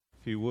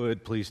If you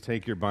would, please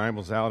take your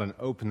Bibles out and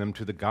open them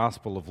to the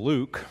Gospel of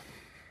Luke.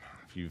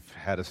 If you've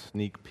had a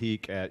sneak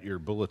peek at your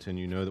bulletin,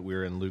 you know that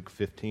we're in Luke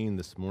 15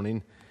 this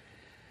morning.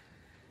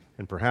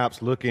 And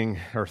perhaps looking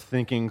or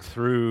thinking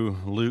through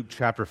Luke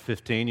chapter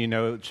 15, you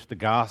know it's the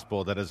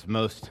Gospel that has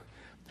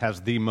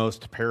the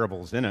most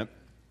parables in it.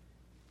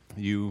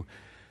 You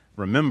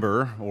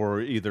remember,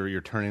 or either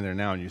you're turning there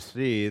now and you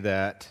see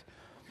that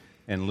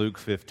in Luke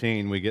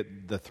 15 we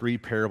get the three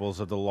parables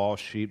of the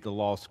lost sheep, the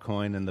lost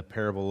coin, and the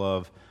parable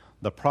of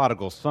the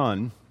prodigal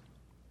son.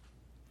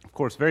 Of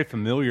course, very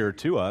familiar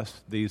to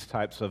us, these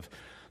types of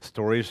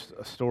stories.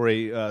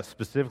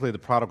 Specifically the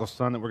prodigal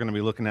son that we're going to be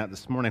looking at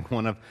this morning,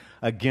 one of,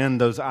 again,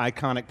 those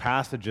iconic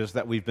passages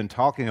that we've been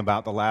talking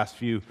about the last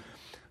few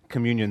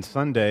Communion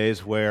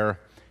Sundays, where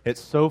it's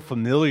so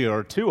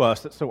familiar to us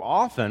that so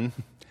often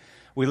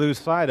we lose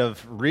sight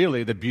of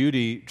really the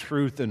beauty,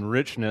 truth, and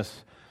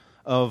richness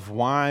of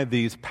why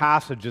these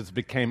passages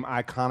became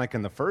iconic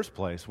in the first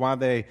place, why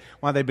they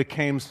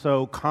became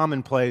so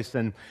commonplace,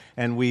 and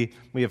we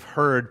have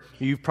heard,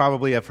 you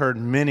probably have heard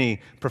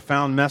many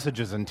profound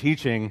messages and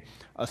teaching,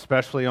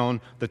 especially on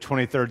the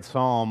 23rd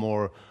Psalm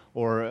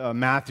or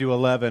Matthew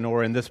 11,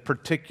 or in this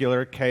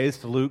particular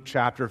case, Luke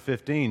chapter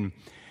 15.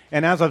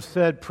 And as I've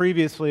said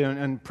previously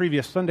in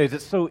previous Sundays,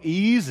 it's so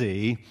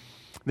easy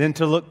then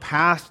to look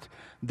past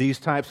these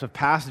types of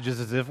passages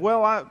as if,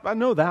 well, I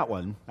know that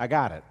one, I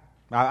got it.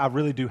 I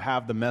really do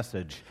have the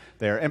message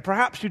there. And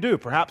perhaps you do.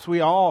 Perhaps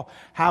we all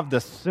have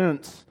the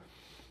sense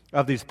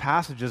of these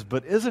passages,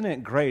 but isn't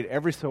it great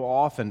every so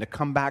often to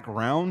come back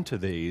around to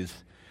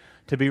these,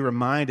 to be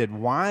reminded,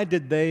 why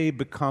did they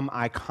become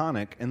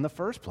iconic in the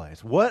first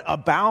place? What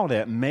about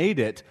it made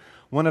it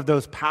one of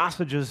those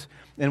passages,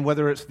 and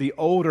whether it's the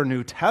Old or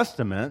New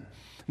Testament,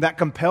 that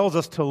compels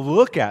us to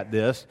look at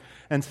this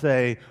and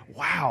say,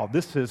 wow,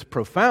 this is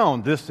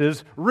profound, this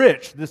is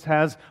rich, this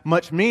has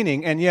much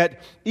meaning. And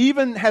yet,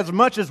 even as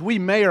much as we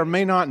may or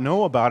may not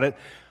know about it,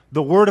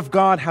 the Word of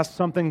God has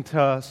something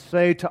to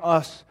say to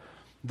us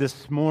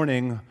this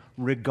morning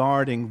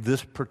regarding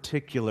this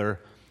particular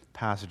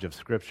passage of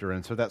Scripture.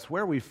 And so that's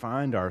where we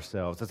find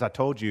ourselves. As I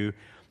told you,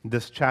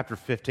 this chapter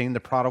 15, the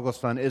prodigal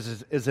son,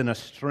 is in a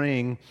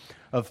string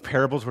of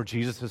parables where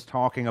Jesus is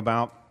talking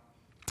about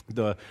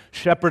the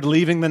shepherd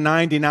leaving the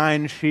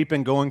 99 sheep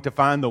and going to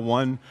find the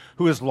one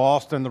who is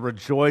lost, and the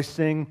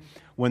rejoicing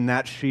when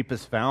that sheep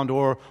is found,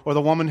 or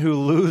the woman who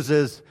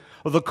loses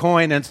the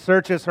coin and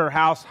searches her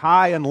house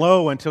high and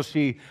low until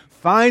she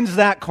finds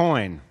that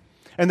coin,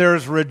 and there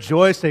is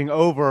rejoicing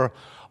over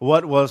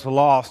what was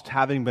lost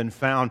having been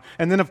found.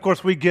 And then, of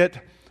course, we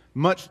get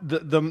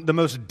the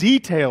most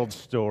detailed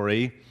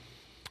story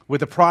with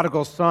the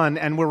prodigal son,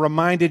 and we're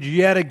reminded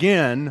yet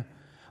again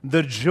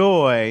the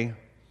joy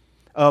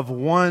of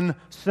one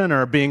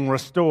sinner being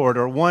restored,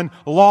 or one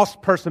lost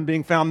person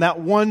being found, that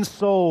one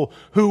soul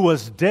who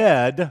was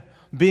dead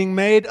being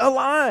made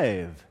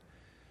alive.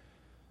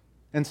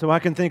 And so I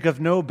can think of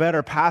no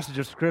better passage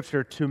of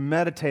Scripture to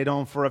meditate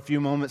on for a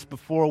few moments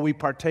before we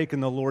partake in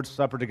the Lord's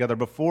Supper together,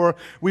 before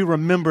we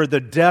remember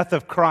the death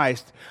of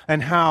Christ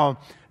and how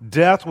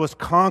death was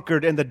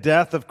conquered in the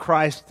death of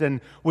Christ, and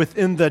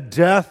within the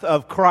death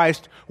of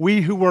Christ,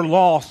 we who were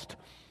lost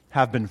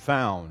have been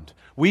found.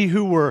 We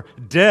who were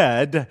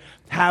dead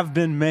have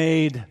been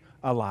made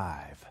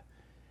alive.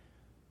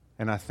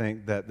 And I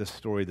think that this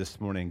story this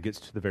morning gets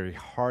to the very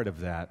heart of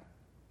that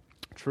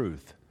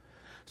truth.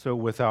 So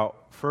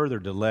without further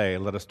delay,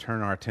 let us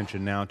turn our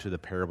attention now to the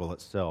parable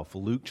itself.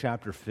 Luke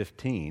chapter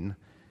 15,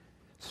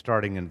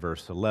 starting in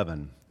verse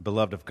 11.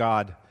 Beloved of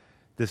God,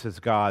 this is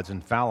God's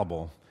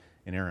infallible,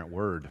 inerrant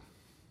word.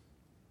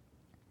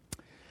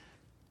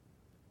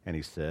 And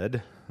he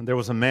said, there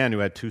was a man who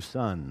had 2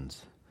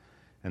 sons.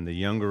 And the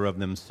younger of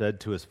them said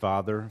to his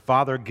father,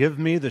 Father, give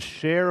me the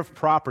share of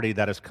property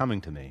that is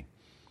coming to me.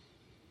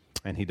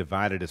 And he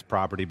divided his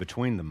property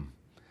between them.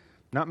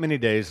 Not many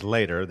days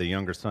later, the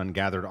younger son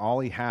gathered all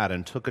he had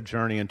and took a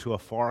journey into a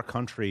far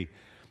country.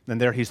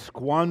 And there he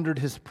squandered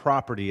his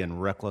property in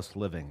reckless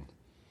living.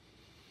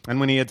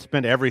 And when he had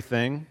spent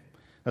everything,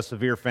 a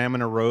severe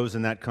famine arose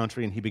in that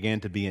country, and he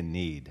began to be in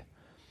need.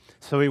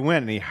 So he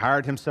went and he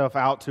hired himself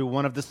out to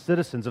one of the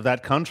citizens of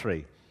that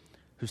country,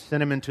 who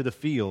sent him into the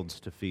fields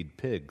to feed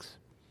pigs.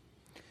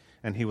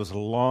 And he was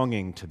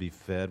longing to be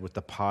fed with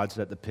the pods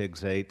that the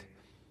pigs ate,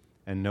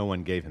 and no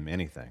one gave him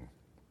anything.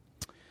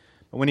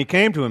 But when he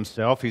came to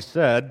himself, he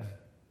said,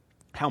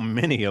 how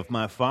many of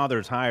my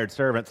father's hired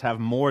servants have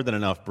more than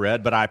enough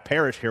bread, but I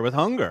perish here with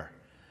hunger?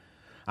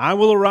 I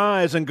will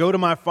arise and go to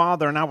my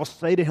father, and I will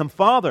say to him,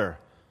 Father,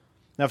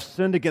 I've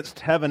sinned against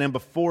heaven and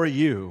before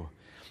you.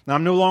 Now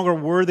I'm no longer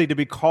worthy to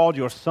be called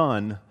your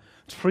son.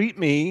 Treat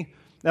me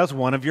as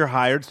one of your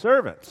hired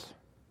servants.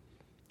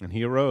 And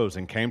he arose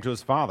and came to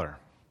his father.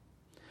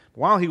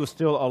 While he was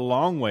still a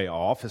long way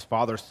off, his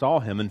father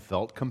saw him and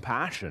felt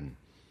compassion.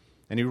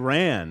 And he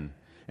ran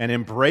and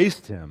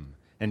embraced him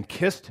and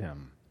kissed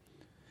him.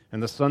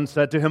 And the son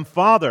said to him,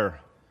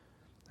 Father,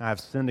 I have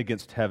sinned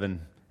against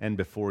heaven and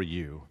before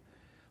you.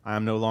 I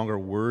am no longer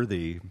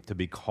worthy to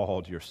be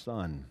called your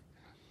son.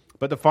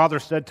 But the father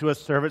said to his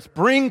servants,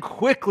 "Bring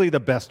quickly the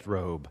best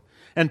robe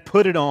and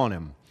put it on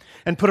him,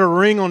 and put a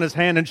ring on his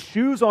hand and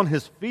shoes on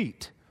his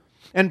feet,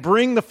 and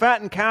bring the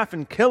fattened calf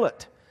and kill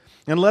it,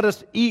 and let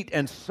us eat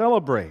and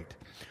celebrate.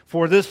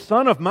 For this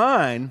son of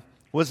mine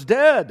was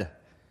dead.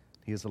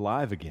 He is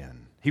alive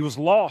again. He was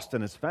lost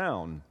and is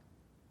found."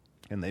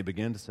 And they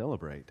began to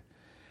celebrate.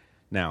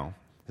 Now,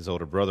 his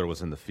older brother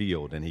was in the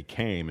field, and he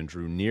came and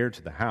drew near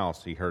to the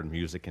house. He heard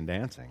music and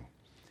dancing.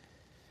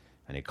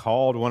 And he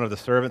called one of the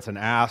servants and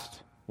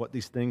asked what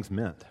these things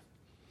meant.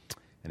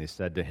 And he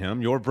said to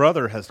him, "Your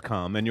brother has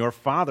come, and your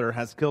father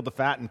has killed the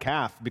fattened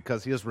calf,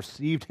 because he has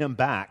received him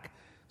back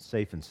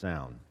safe and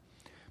sound."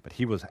 But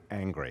he was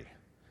angry,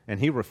 and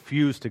he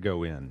refused to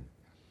go in.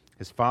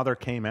 His father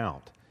came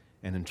out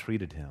and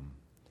entreated him.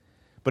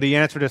 But he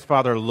answered his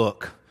father,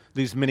 "Look,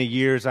 these many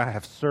years I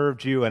have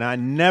served you, and I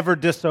never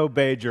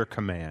disobeyed your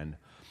command.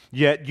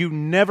 Yet you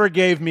never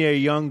gave me a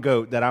young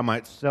goat that I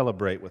might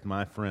celebrate with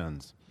my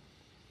friends.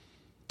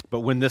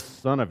 But when this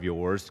son of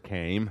yours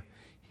came,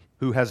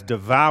 who has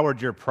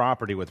devoured your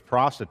property with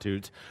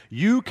prostitutes,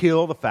 you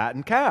kill the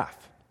fattened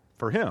calf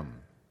for him."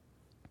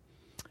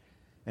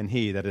 And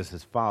he, that is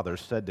his father,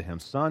 said to him,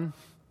 "Son,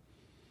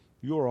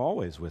 you are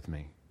always with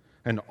me,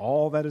 and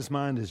all that is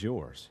mine is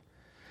yours.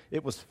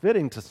 It was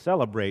fitting to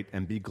celebrate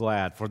and be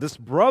glad, for this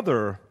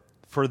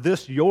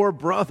your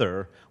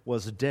brother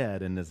was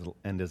dead and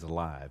is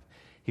alive.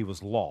 He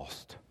was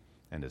lost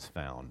and is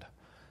found."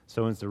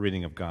 So ends the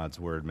reading of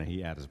God's word. May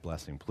he add his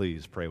blessing.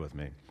 Please pray with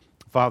me.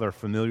 Father,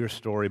 familiar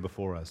story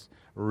before us,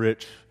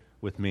 rich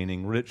with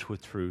meaning, rich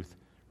with truth,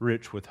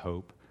 rich with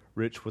hope,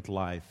 rich with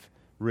life,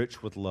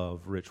 rich with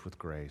love, rich with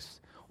grace.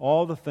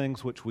 All the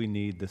things which we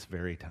need this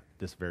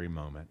very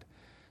moment.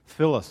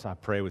 Fill us, I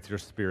pray, with your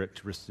Spirit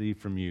to receive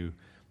from you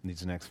in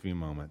these next few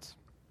moments,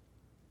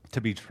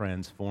 to be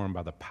transformed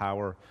by the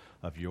power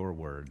of your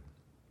word.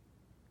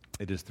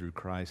 It is through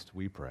Christ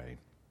we pray.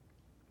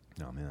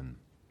 Amen.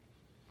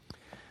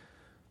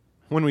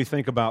 When we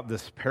think about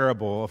this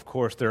parable, of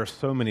course, there are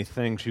so many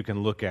things you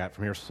can look at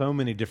from here, so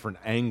many different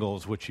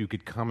angles which you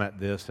could come at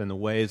this, and the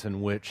ways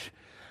in which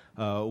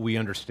we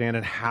understand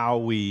it, how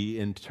we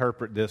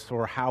interpret this,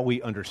 or how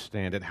we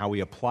understand it, how we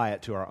apply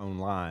it to our own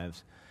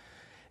lives.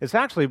 It's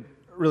actually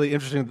really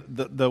interesting,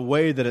 the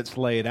way that it's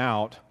laid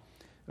out.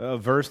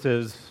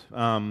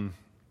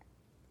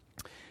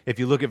 If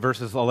you look at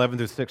verses 11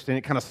 through 16,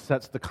 it kind of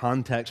sets the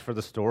context for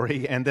the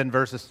story. And then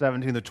verses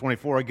 17 to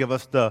 24 give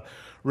us the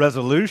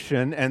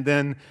resolution. And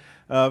then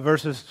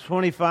verses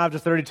 25 to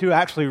 32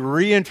 actually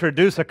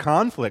reintroduce a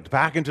conflict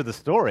back into the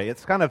story.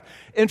 It's kind of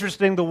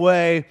interesting the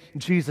way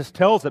Jesus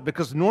tells it,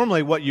 because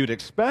normally what you'd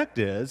expect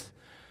is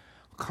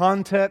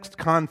context,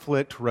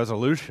 conflict,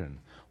 resolution.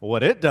 Well,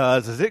 what it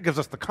does is it gives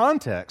us the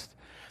context,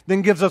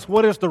 then gives us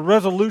what is the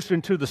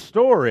resolution to the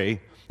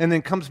story, and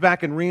then comes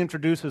back and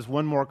reintroduces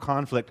one more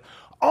conflict,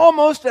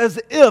 almost as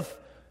if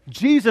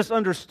Jesus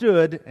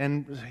understood,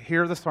 and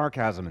hear the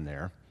sarcasm in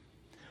there,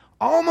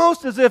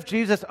 almost as if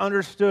Jesus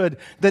understood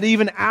that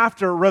even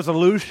after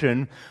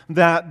resolution,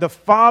 that the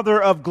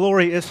Father of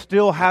glory is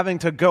still having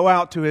to go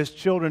out to his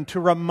children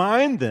to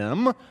remind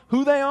them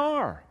who they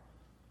are,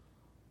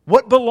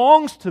 what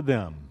belongs to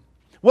them,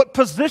 what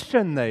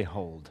position they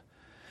hold.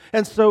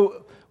 And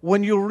so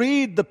when you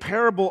read the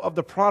parable of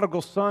the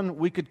prodigal son,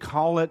 we could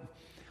call it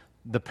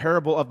the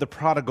parable of the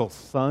prodigal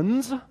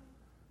sons.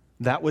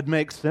 That would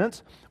make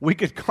sense. We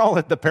could call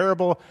it the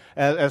parable,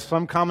 as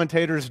some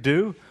commentators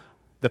do,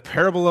 the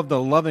parable of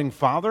the loving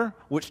father,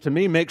 which to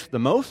me makes the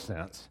most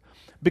sense.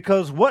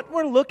 Because what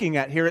we're looking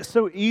at here, it's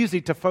so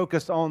easy to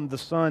focus on the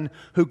son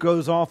who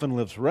goes off and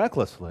lives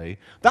recklessly.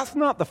 That's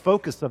not the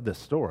focus of this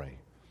story.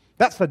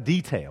 That's a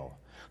detail.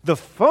 The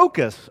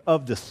focus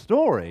of the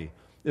story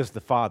is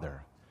the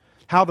father.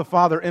 How the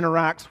father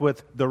interacts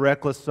with the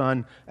reckless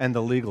son and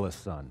the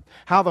legalist son.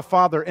 How the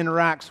father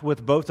interacts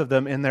with both of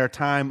them in their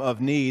time of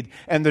need,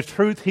 and the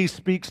truth he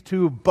speaks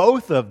to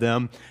both of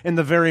them in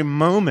the very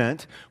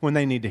moment when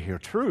they need to hear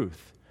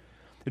truth.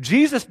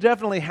 Jesus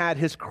definitely had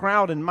his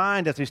crowd in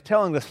mind as he's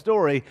telling the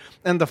story,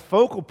 and the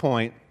focal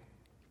point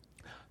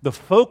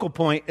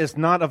is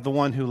not of the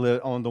one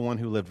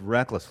who lived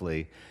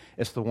recklessly.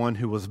 It's the one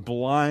who was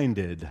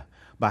blinded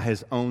by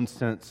his own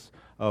sense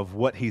of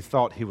what he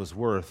thought he was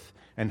worth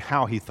and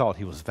how he thought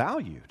he was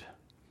valued.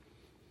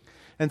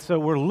 And so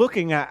we're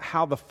looking at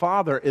how the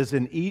Father is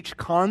in each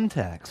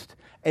context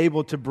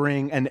able to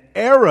bring an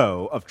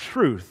arrow of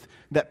truth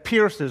that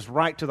pierces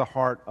right to the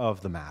heart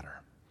of the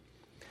matter.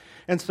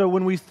 And so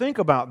when we think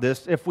about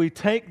this, if we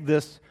take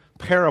this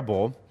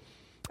parable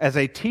as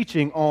a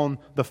teaching on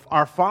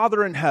our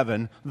Father in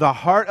heaven, the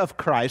heart of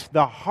Christ,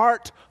 the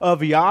heart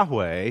of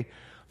Yahweh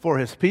for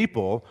his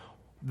people,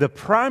 the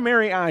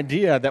primary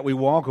idea that we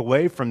walk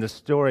away from this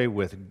story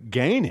with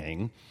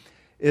gaining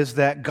is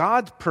that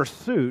God's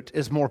pursuit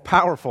is more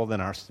powerful than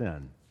our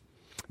sin.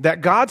 That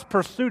God's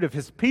pursuit of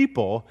his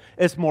people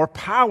is more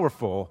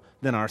powerful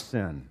than our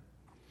sin.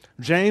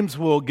 James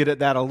will get at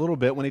that a little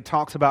bit when he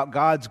talks about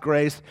God's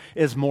grace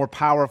is more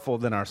powerful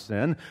than our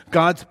sin.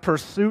 God's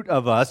pursuit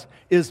of us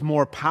is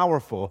more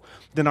powerful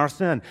than our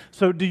sin.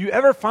 So do you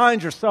ever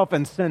find yourself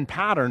in sin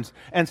patterns,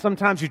 and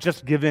sometimes you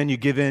just give in, you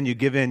give in, you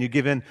give in, you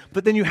give in,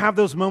 but then you have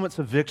those moments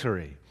of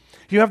victory.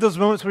 You have those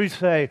moments where you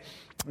say,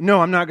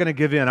 no, I'm not going to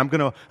give in. I'm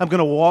going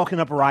to walk in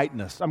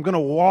uprightness. I'm going to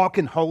walk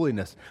in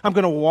holiness. I'm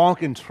going to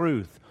walk in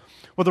truth.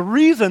 Well, the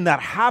reason that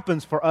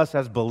happens for us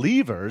as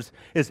believers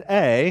is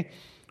A,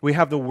 we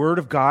have the Word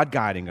of God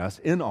guiding us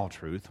in all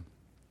truth.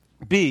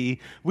 B,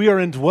 we are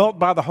indwelt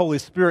by the Holy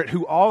Spirit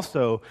who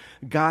also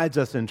guides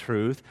us in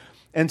truth.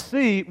 And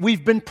C,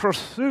 we've been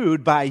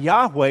pursued by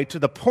Yahweh to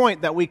the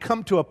point that we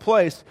come to a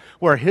place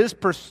where His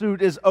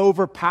pursuit is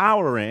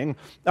overpowering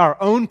our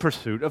own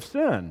pursuit of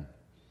sin.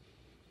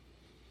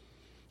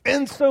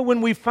 And so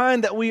when we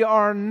find that we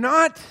are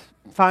not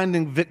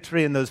finding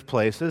victory in those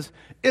places,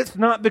 it's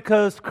not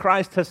because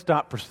Christ has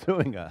stopped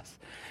pursuing us.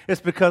 It's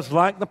because,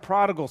 like the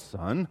prodigal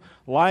son,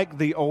 like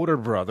the older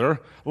brother,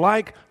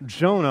 like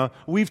Jonah,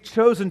 we've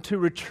chosen to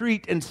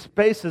retreat in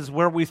spaces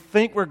where we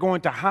think we're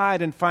going to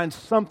hide and find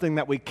something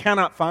that we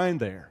cannot find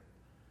there.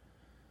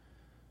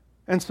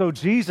 And so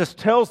Jesus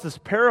tells this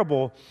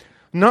parable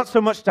not so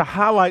much to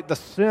highlight the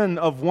sin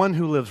of one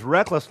who lives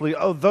recklessly,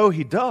 although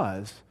He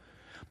does,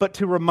 but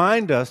to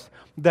remind us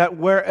that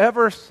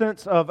wherever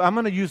sense of, I'm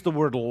going to use the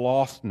word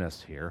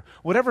lostness here,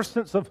 whatever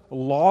sense of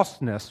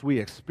lostness we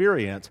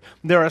experience,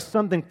 there is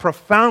something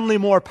profoundly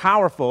more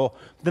powerful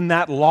than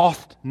that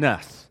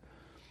lostness,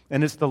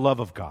 and it's the love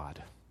of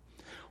God.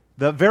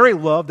 The very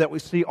love that we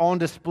see on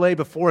display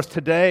before us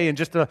today, and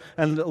just a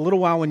little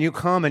while when you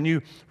come and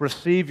you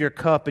receive your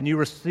cup and you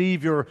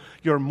receive your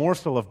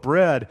morsel of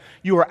bread,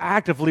 you are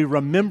actively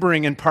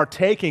remembering and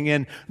partaking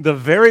in the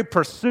very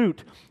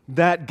pursuit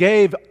that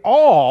gave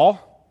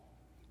all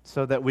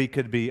so that we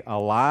could be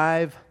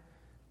alive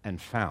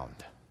and found.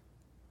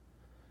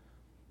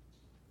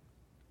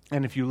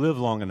 And if you live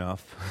long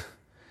enough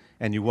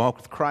and you walk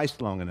with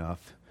Christ long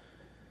enough,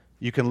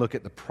 you can look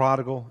at the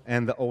prodigal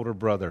and the older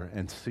brother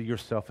and see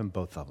yourself in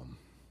both of them.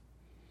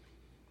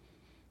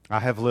 I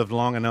have lived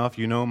long enough,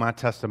 you know my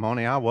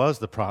testimony, I was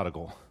the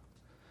prodigal.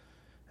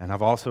 And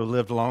I've also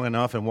lived long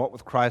enough and walked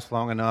with Christ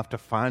long enough to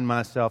find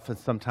myself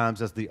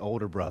sometimes as the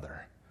older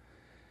brother.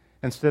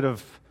 Instead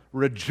of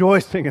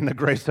rejoicing in the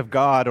grace of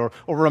God or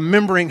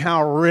remembering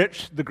how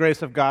rich the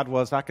grace of God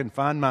was, I can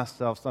find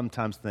myself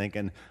sometimes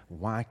thinking,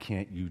 why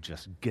can't you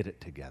just get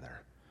it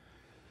together?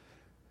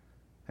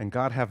 And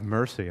God have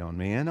mercy on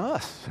me and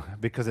us,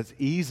 because it's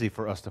easy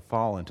for us to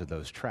fall into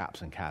those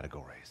traps and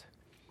categories.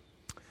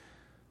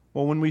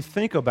 Well, when we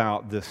think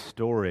about this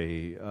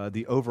story,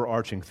 the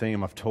overarching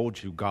theme, I've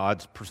told you,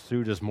 God's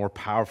pursuit is more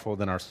powerful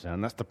than our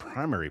sin. That's the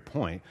primary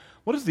point.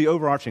 What is the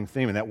overarching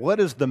theme in that? What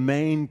is the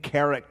main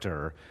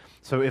character?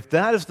 So if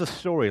that is the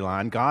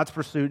storyline, God's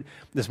pursuit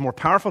is more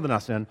powerful than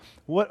our sin,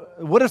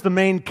 what is the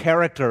main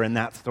character in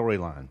that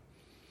storyline?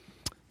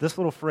 This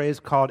little phrase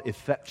called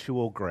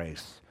effectual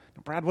grace.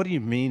 Brad, what do you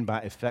mean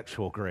by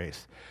effectual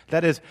grace?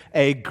 That is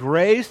a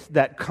grace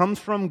that comes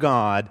from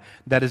God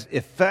that is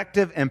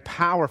effective and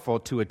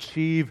powerful to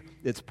achieve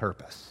its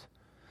purpose.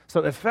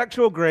 So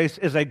effectual grace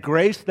is a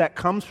grace that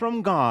comes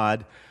from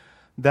God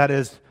that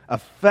is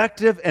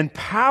effective and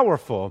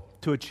powerful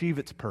to achieve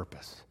its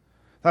purpose.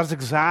 That's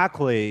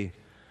exactly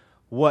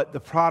what the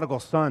prodigal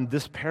son,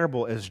 this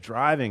parable, is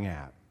driving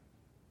at.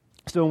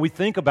 So when we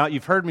think about,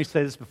 you've heard me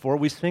say this before,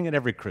 we sing it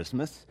every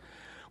Christmas.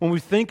 When we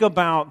think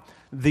about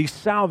the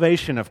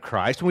salvation of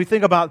Christ, when we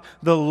think about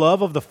the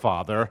love of the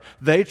Father,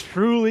 they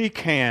truly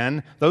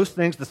can, those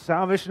things, the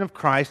salvation of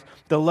Christ,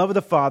 the love of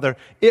the Father,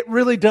 it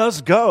really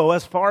does go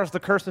as far as the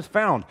curse is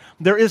found.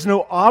 There is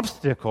no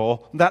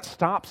obstacle that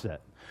stops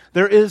it.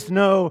 There is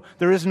no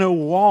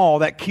wall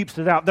that keeps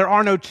it out. There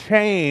are no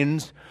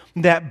chains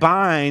that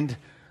bind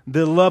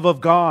the love of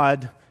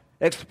God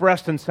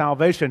expressed in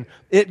salvation.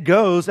 It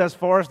goes as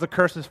far as the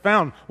curse is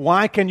found.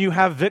 Why can you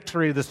have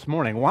victory this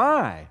morning?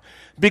 Why?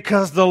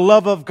 Because the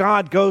love of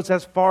God goes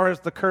as far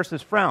as the curse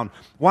is found.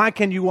 Why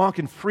can you walk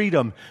in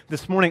freedom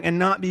this morning and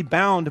not be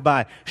bound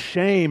by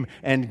shame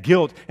and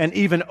guilt and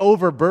even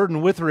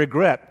overburdened with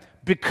regret?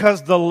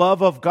 Because the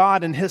love of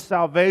God and His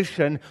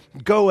salvation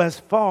go as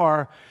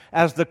far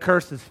as the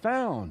curse is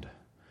found.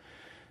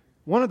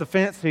 One of the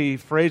fancy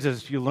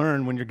phrases you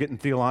learn when you're getting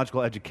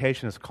theological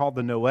education is called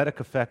the noetic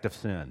effect of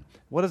sin.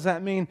 What does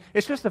that mean?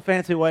 It's just a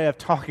fancy way of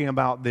talking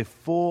about the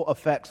full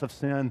effects of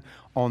sin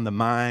on the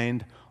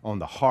mind, on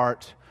the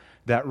heart,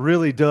 that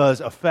really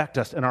does affect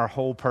us in our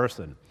whole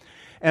person.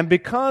 And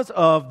because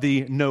of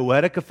the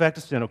noetic effect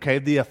of sin,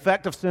 the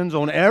effect of sins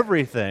on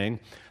everything,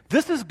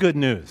 this is good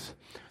news.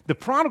 The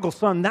prodigal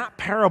son, that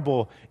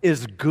parable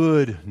is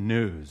good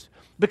news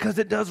because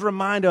it does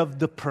remind of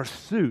the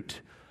pursuit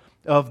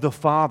of the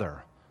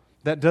Father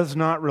that does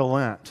not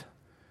relent,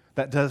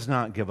 that does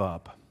not give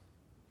up.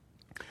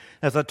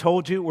 As I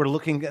told you, we're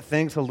looking at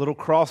things a little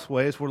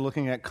crossways. We're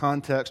looking at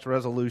context,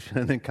 resolution,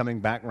 and then coming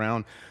back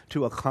around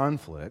to a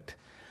conflict.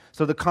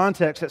 So the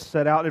context that's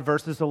set out in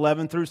verses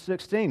 11 through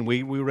 16,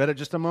 we read it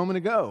just a moment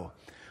ago.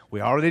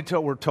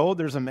 We're told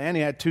there's a man,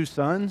 he had two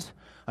sons,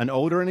 an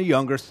older and a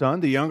younger son.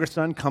 The younger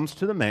son comes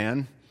to the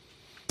man,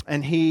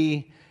 and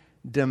he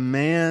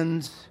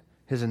demands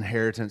his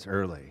inheritance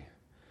early.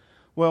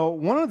 Well,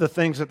 one of the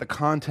things that the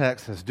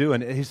context is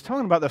doing, he's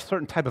talking about a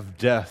certain type of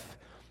death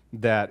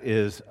that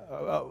is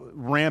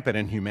rampant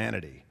in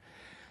humanity.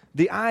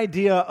 The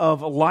idea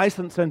of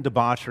license and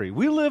debauchery.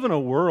 We live in a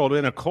world,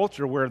 in a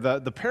culture where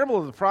the parable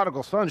of the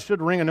prodigal son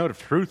should ring a note of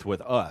truth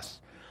with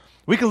us.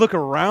 We can look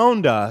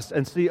around us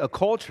and see a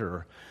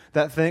culture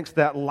that thinks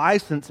that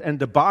license and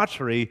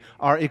debauchery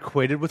are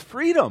equated with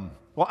freedom.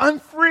 Well, I'm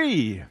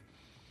free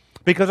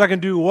because I can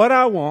do what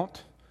I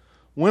want,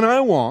 when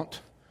I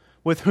want,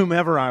 with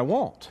whomever I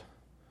want.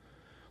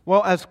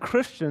 Well, as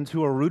Christians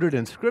who are rooted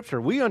in Scripture,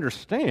 we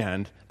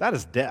understand that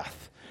is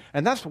death.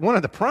 And that's one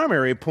of the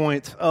primary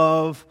points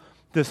of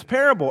this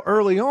parable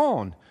early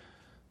on,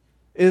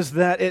 is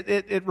that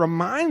it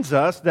reminds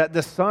us that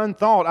the son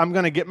thought, I'm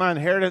going to get my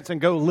inheritance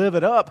and go live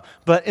it up,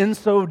 but in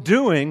so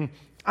doing,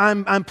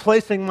 I'm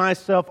placing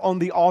myself on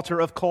the altar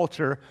of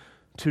culture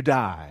to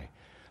die.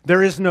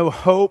 There is no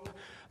hope,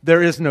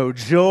 there is no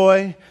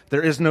joy,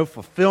 there is no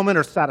fulfillment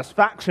or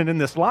satisfaction in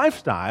this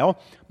lifestyle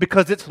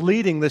because it's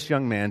leading this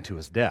young man to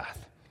his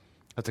death.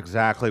 That's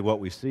exactly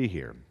what we see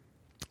here.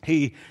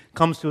 He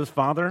comes to his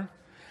father,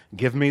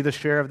 give me the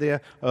share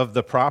of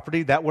the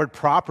property. That word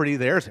property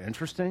there is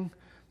interesting.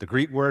 The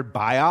Greek word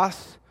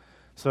bios,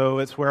 so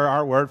it's where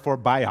our word for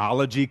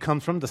biology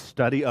comes from, the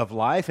study of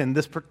life. In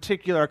this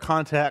particular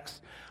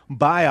context,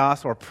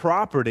 bios or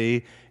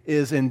property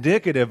is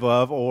indicative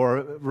of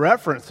or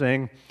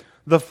referencing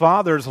the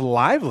father's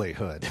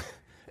livelihood,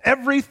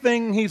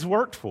 everything he's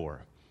worked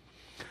for.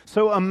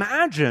 So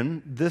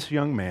imagine this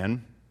young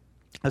man.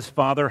 His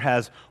father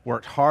has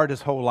worked hard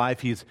his whole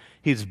life.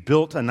 He's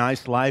built a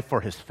nice life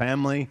for his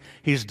family.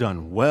 He's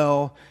done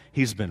well.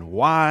 He's been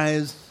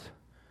wise.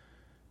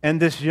 And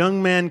this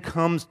young man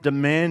comes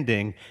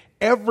demanding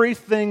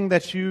everything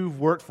that you've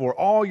worked for,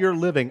 all your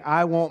living.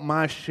 I want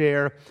my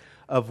share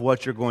of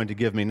what you're going to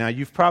give me. Now,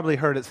 you've probably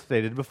heard it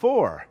stated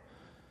before.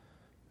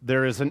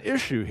 There is an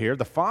issue here.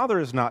 The father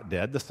is not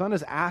dead. The son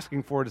is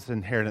asking for his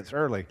inheritance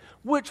early,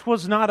 which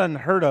was not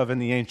unheard of in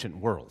the ancient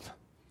world.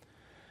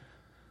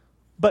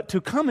 But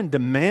to come and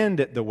demand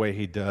it the way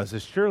he does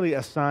is surely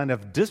a sign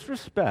of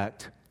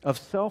disrespect, of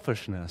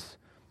selfishness,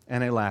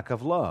 and a lack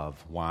of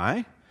love.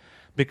 Why?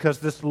 Because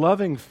this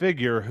loving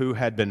figure who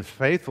had been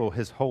faithful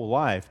his whole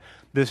life,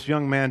 this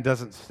young man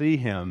doesn't see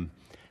him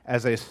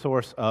as a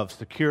source of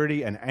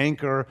security and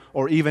anchor,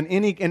 or even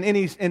in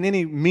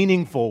any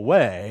meaningful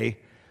way,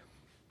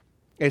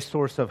 a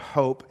source of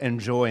hope and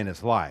joy in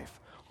his life.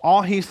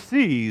 All he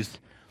sees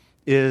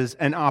is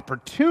an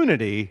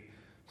opportunity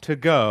to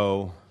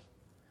go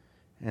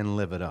and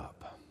live it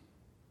up.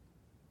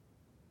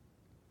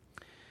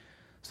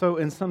 So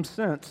in some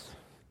sense,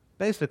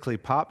 basically,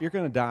 Pop, you're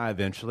going to die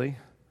eventually.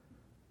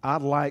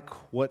 I'd like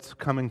what's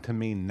coming to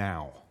me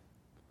now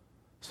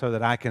so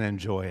that I can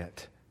enjoy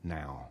it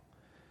now.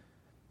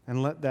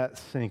 And let that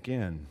sink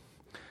in.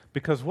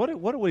 Because what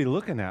are we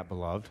looking at,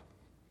 beloved?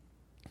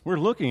 We're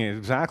looking at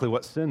exactly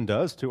what sin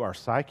does to our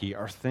psyche,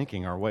 our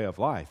thinking, our way of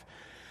life.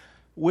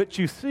 What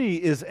you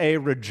see is a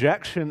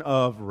rejection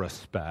of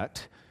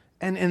respect,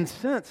 and in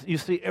sense, you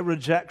see a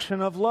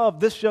rejection of love.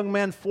 This young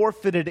man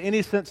forfeited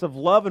any sense of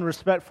love and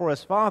respect for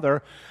his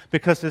father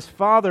because his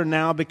father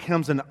now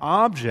becomes an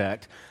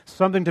object,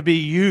 something to be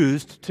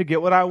used to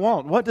get what I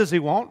want. What does he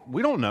want?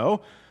 We don't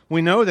know.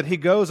 We know that he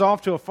goes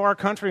off to a far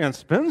country and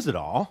spends it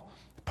all,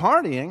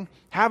 partying,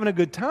 having a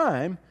good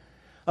time,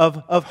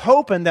 of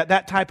hoping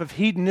that type of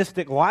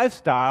hedonistic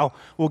lifestyle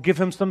will give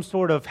him some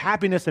sort of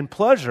happiness and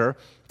pleasure,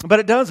 but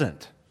it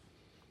doesn't.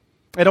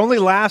 It only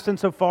lasts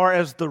insofar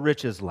as the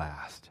riches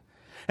last.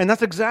 And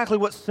that's exactly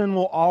what sin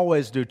will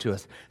always do to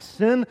us.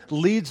 Sin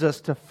leads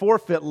us to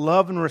forfeit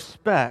love and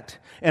respect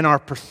in our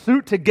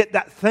pursuit to get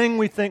that thing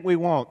we think we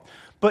want.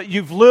 But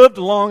you've lived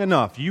long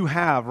enough. You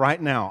have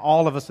right now,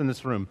 all of us in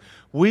this room.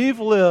 We've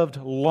lived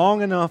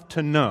long enough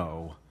to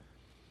know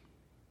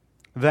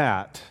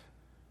that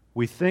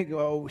we think,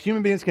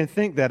 human beings can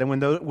think that, and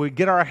when we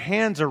get our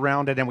hands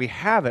around it and we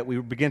have it, we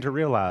begin to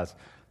realize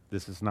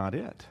this is not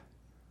it.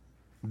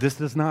 This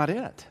is not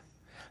it.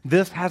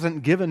 This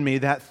hasn't given me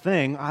that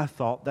thing I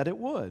thought that it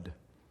would.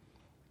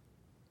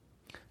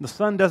 The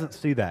son doesn't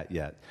see that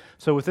yet.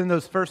 So within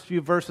those first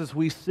few verses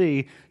we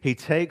see he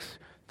takes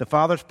the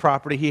father's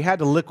property. He had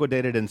to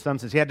liquidate it in some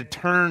sense. He had to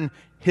turn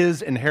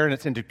his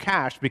inheritance into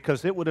cash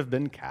because it would have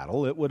been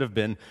cattle. It would have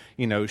been,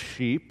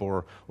 sheep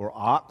or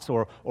ox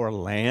or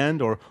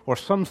land or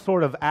some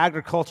sort of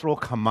agricultural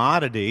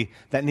commodity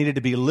that needed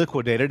to be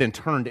liquidated and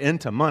turned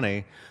into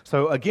money.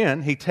 So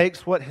again, he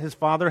takes what his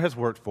father has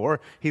worked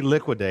for, he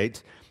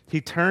liquidates, he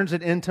turns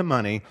it into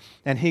money,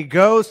 and he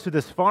goes to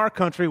this far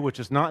country, which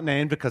is not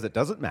named because it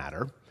doesn't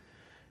matter,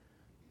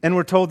 and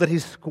we're told that he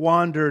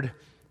squandered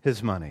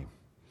his money.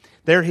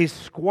 There he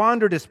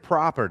squandered his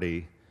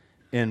property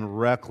in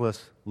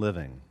reckless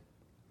living.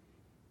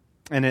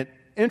 And it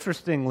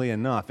interestingly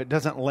enough, it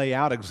doesn't lay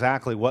out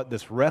exactly what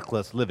this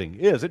reckless living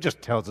is. It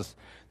just tells us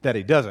that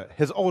he does it.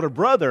 His older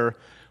brother,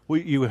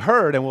 you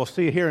heard, and we'll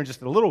see here in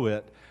just a little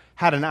bit,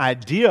 had an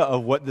idea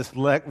of what this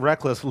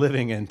reckless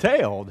living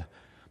entailed.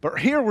 But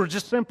here we're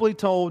just simply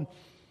told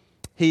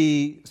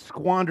he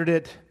squandered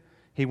it,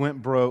 he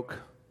went broke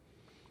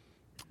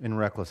in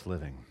reckless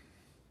living.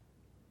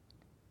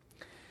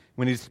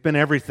 When he spent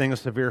everything, a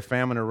severe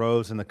famine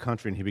arose in the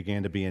country and he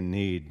began to be in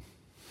need.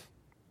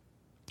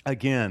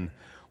 Again,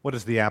 what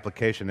is the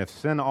application? If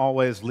sin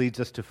always leads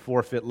us to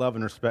forfeit love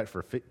and respect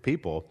for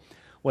people,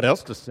 what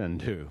else does sin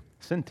do?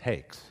 Sin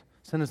takes.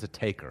 Sin is a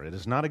taker. It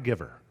is not a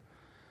giver.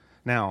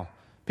 Now,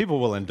 people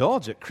will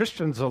indulge it.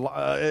 Christians,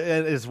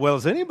 as well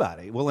as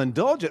anybody, will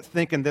indulge it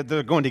thinking that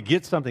they're going to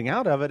get something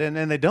out of it,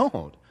 and they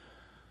don't.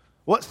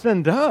 What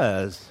sin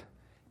does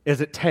is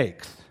it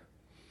takes.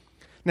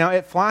 Now,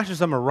 it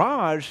flashes a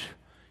mirage,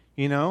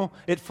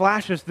 It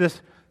flashes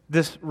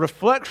this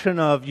reflection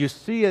of, you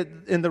see it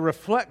in the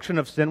reflection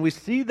of sin. We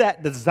see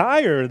that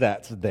desire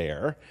that's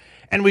there,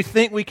 and we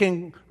think we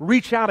can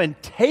reach out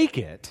and take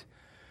it.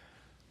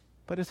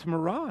 But it's a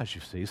mirage,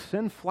 you see.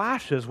 Sin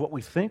flashes what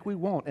we think we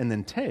want and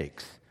then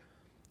takes.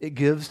 It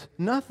gives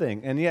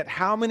nothing. And yet,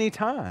 how many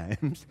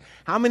times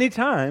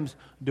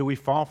do we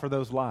fall for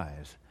those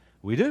lies?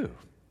 We do,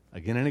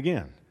 again and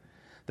again.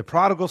 The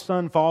prodigal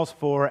son falls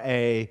for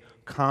a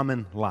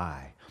common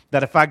lie,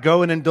 that if I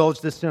go and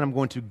indulge this sin, I'm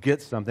going to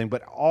get something.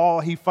 But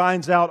he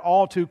finds out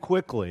all too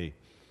quickly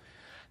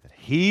that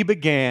he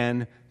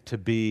began to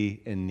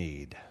be in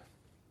need.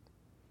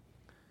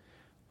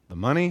 The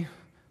money,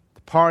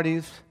 the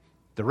parties,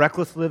 the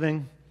reckless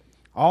living,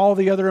 all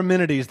the other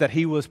amenities that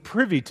he was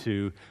privy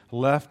to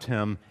left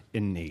him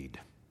in need.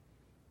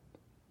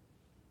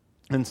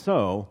 And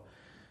so,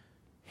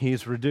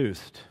 he's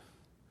reduced.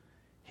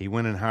 He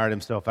went and hired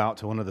himself out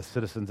to one of the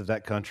citizens of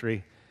that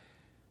country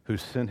who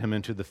sent him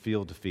into the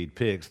field to feed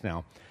pigs.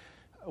 Now,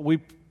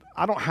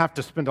 I don't have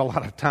to spend a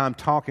lot of time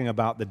talking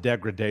about the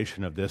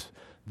degradation of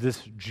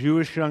this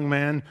Jewish young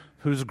man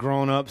who's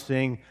grown up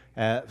seeing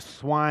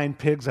swine,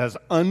 pigs as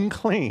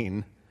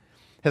unclean,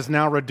 has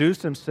now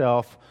reduced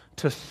himself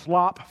to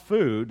slop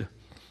food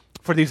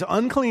for these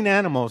unclean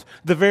animals,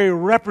 the very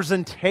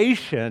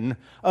representation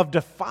of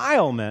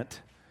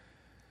defilement.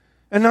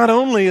 And not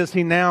only is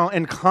he now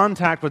in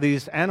contact with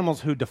these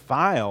animals who are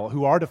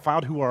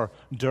defiled, who are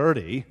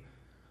dirty,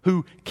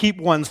 who keep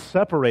one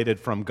separated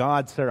from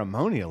God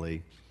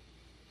ceremonially,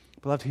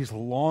 beloved, he's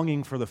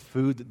longing for the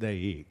food that they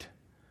eat.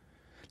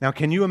 Now,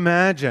 can you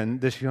imagine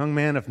this young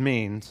man of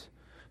means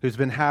who's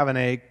been having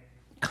a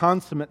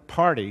consummate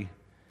party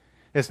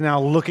is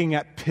now looking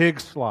at pig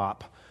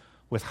slop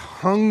with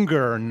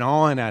hunger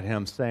gnawing at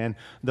him, saying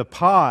the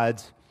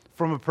pods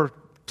from a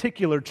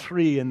particular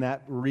tree in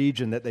that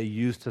region that they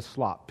use to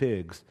slop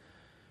pigs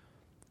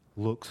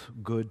looks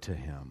good to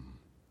him.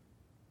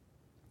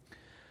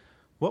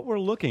 What we're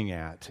looking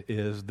at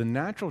is the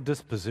natural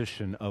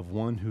disposition of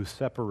one who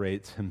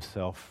separates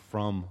himself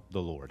from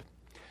the Lord.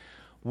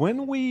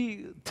 When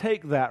we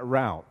take that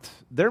route,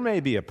 there may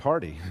be a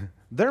party,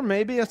 there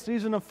may be a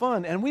season of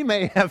fun, and we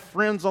may have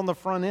friends on the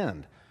front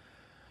end.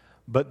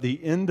 But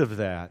the end of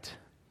that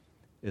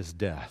is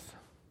death.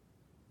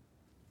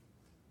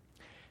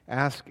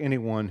 Ask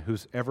anyone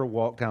who's ever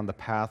walked down the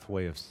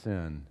pathway of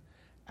sin,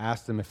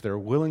 ask them if they're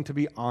willing to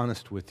be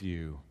honest with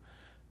you,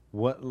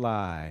 what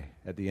lie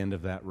at the end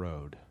of that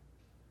road?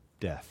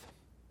 Death.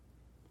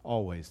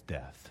 Always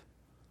death.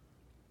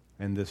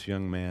 And this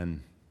young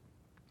man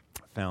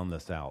found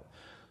this out.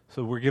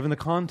 So we're given the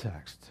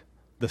context.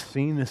 The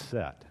scene is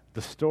set.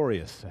 The story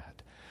is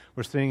set.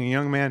 We're seeing a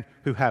young man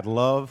who had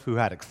love, who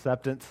had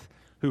acceptance,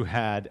 who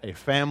had a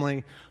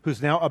family,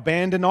 who's now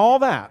abandoned all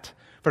that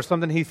for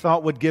something he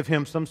thought would give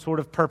him some sort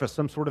of purpose,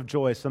 some sort of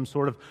joy, some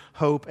sort of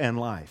hope and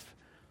life.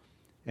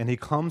 And he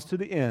comes to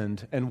the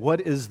end, and what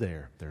is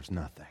there? There's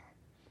nothing.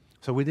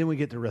 So then we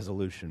get to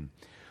resolution.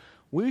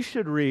 We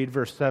should read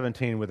verse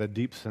 17 with a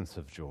deep sense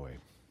of joy.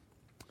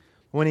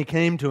 When he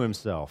came to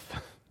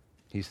himself,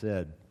 he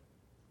said,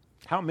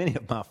 "How many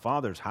of my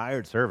father's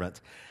hired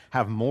servants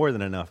have more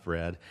than enough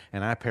bread,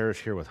 and I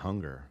perish here with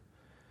hunger?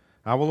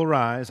 I will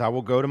arise, I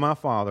will go to my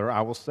father,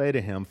 I will say to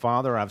him,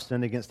 Father, I've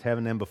sinned against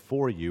heaven and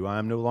before you. I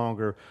am no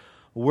longer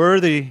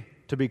worthy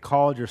to be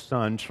called your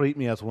son. Treat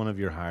me as one of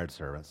your hired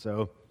servants."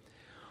 So,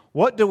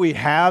 what do we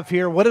have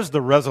here? What is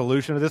the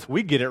resolution of this?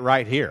 We get it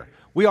right here.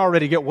 We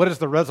already get what is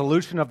the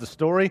resolution of the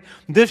story.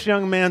 This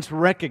young man's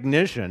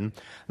recognition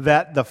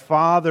that the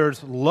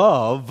father's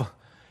love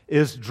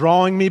is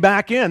drawing me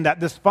back in, that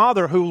this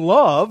father who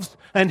loves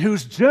and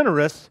who's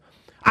generous,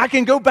 I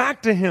can go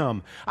back to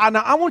him.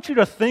 Now, I want you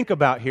to think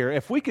about here,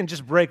 if we can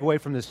just break away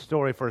from this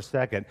story for a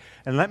second,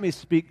 and let me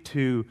speak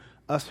to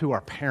us who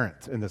are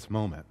parents in this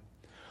moment.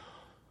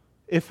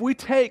 If we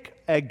take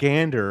a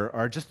gander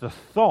or just a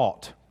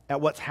thought at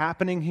what's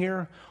happening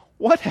here,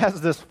 what has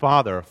this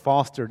father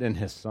fostered in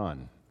his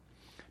son?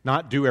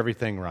 Not do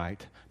everything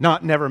right,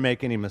 not never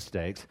make any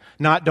mistakes,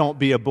 not don't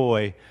be a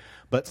boy,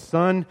 but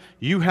son,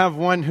 you have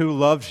one who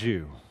loves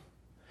you.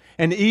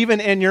 And even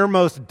in your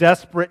most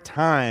desperate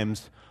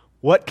times,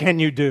 what can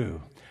you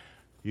do?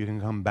 You can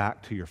come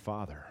back to your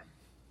Father.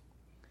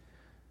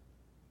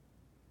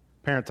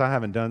 Parents, I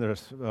haven't done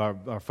this,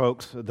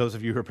 folks, those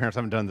of you who are parents, I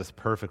haven't done this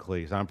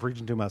perfectly. So I'm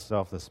preaching to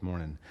myself this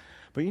morning.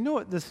 But you know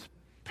what this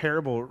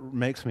parable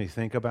makes me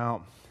think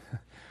about?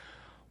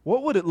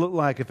 What would it look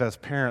like if, as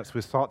parents,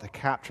 we sought to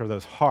capture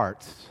those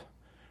hearts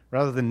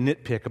rather than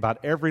nitpick about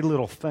every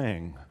little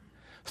thing,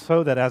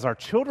 so that as our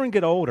children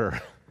get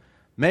older,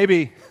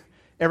 maybe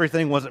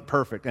everything wasn't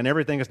perfect, and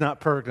everything is not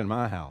perfect in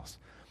my house,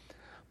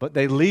 but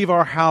they leave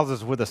our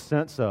houses with a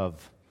sense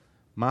of,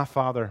 my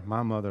father,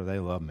 my mother, they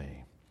love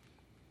me.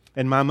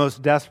 In my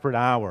most desperate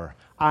hour,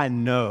 I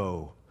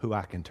know who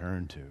I can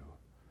turn to.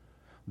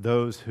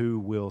 Those who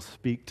will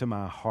speak to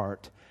my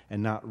heart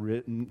and not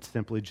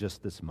simply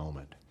just this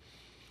moment.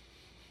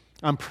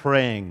 I'm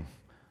praying,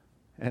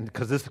 and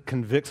because this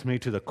convicts me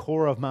to the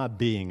core of my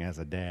being as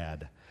a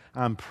dad,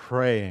 I'm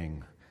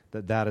praying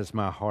that that is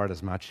my heart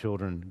as my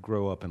children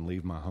grow up and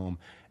leave my home.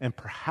 And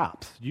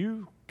perhaps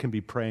you can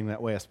be praying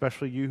that way,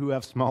 especially you who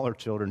have smaller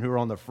children who are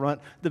on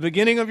the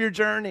beginning of your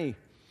journey.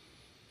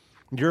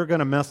 You're going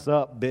to mess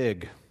up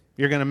big.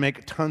 You're going to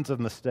make tons of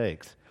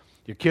mistakes.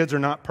 Your kids are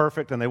not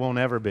perfect, and they won't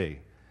ever be.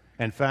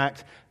 In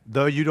fact,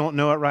 though you don't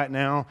know it right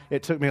now,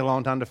 it took me a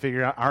long time to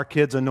figure out our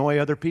kids annoy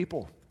other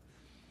people.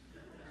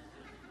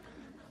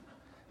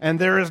 And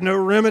there is no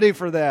remedy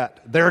for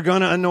that. They're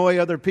going to annoy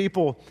other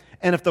people.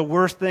 And if the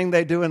worst thing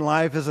they do in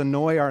life is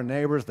annoy our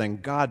neighbors, then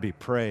God be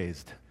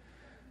praised.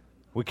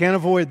 We can't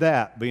avoid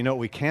that. But you know what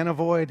we can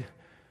avoid?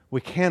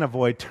 We can't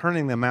avoid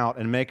turning them out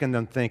and making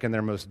them think in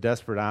their most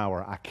desperate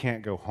hour, I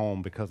can't go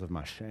home because of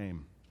my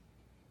shame.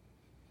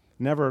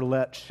 Never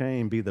let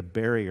shame be the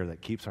barrier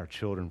that keeps our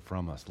children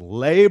from us.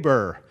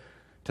 Labor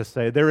to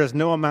say, there is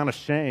no amount of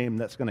shame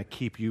that's going to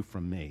keep you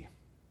from me.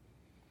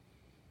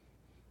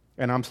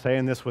 And I'm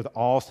saying this with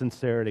all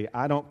sincerity.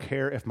 I don't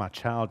care if my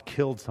child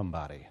killed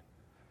somebody.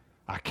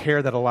 I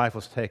care that a life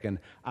was taken.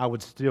 I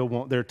would still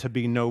want there to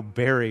be no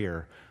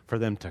barrier for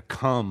them to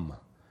come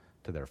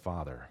to their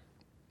Father.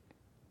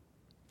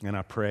 And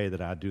I pray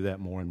that I do that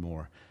more and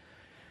more.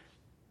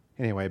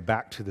 Anyway,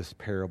 back to this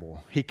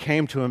parable. He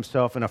came to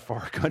himself in a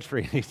far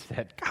country and he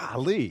said,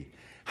 golly,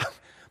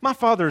 my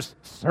father's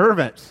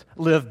servants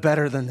live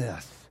better than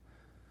this.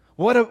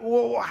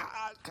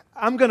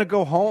 I'm going to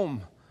go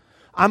home.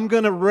 I'm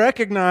going to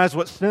recognize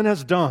what sin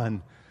has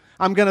done.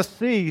 I'm going to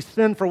see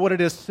sin for what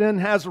it is. Sin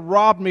has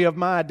robbed me of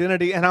my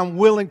identity, and I'm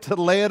willing to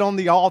lay it on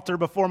the altar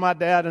before my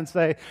dad and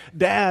say,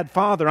 Dad,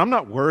 Father, I'm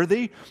not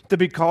worthy to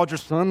be called your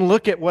son.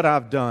 Look at what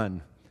I've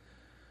done.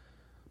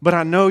 But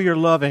I know you're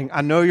loving.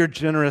 I know you're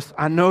generous.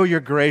 I know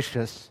you're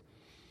gracious.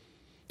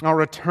 I'll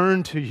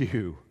return to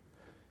you.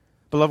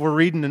 Beloved, we're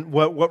reading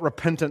what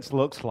repentance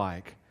looks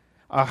like.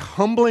 A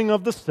humbling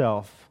of the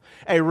self,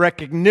 a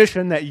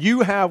recognition that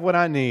you have what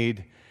I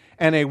need,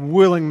 and a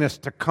willingness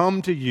to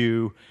come to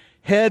you,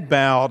 head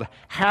bowed,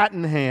 hat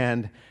in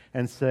hand,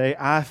 and say,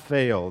 I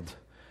failed,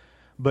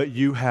 but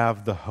you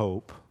have the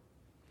hope.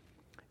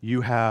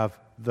 You have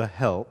the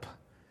help.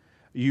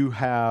 You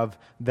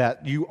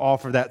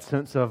offer that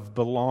sense of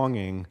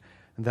belonging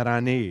that I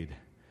need.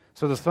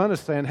 So the son is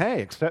saying,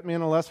 hey, accept me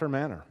in a lesser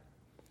manner.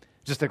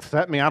 Just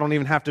accept me. I don't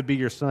even have to be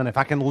your son. If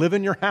I can live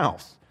in your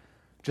house,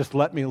 just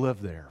let me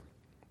live there.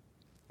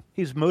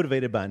 He's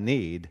motivated by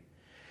need,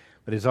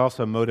 but he's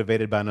also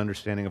motivated by an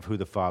understanding of who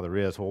the Father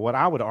is. Well, what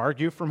I would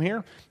argue from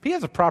here, he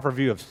has a proper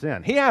view of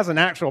sin. He has an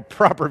actual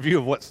proper view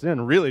of what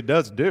sin really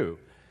does do.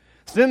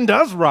 Sin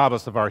does rob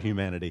us of our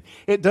humanity.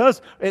 It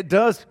does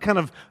kind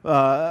of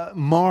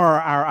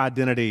mar our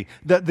identity.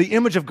 The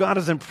image of God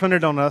is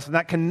imprinted on us, and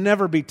that can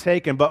never be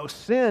taken. But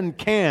sin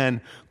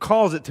can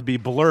cause it to be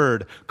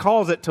blurred,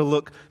 cause it to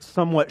look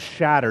somewhat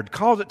shattered,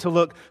 cause it to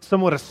look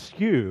somewhat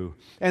askew.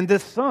 And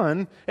this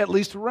son at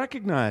least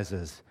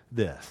recognizes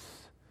this.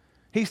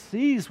 He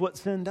sees what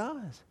sin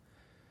does.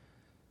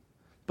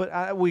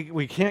 But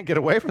we can't get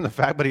away from the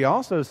fact, but he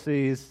also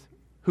sees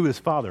who his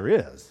Father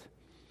is.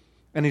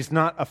 And he's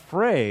not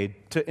afraid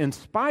to, in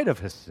spite of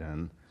his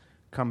sin,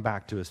 come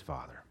back to his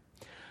Father.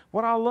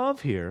 What I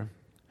love here,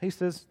 he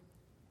says,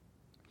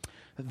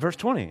 verse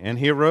 20, and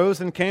he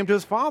arose and came to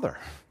his father.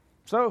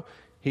 So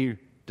he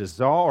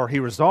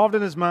resolved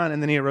in his mind,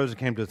 and then he arose and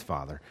came to his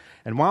father.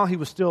 And while he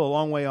was still a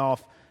long way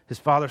off, his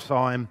father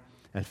saw him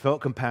and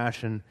felt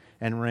compassion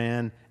and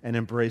ran and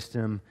embraced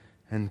him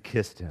and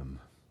kissed him.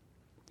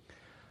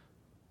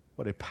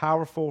 What a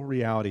powerful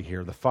reality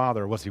here. The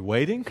father, was he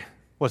waiting?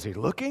 Was he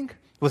looking?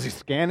 Was he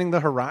scanning the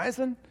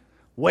horizon,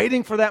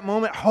 waiting for that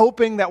moment,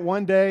 hoping that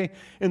one day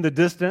in the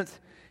distance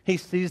he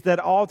sees that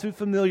all too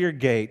familiar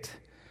gate,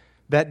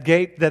 that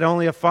gate that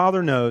only a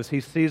father knows?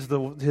 He sees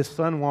his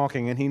son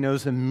walking, and he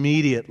knows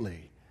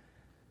immediately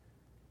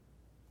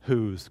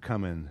who's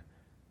coming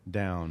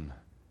down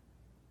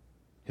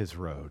his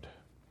road.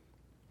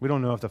 We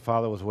don't know if the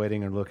father was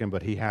waiting or looking,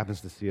 but he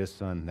happens to see his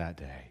son that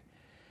day.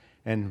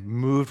 And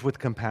moved with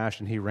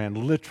compassion, he ran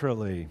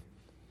literally.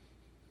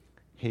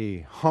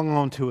 He hung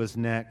onto his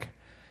neck,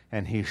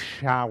 and he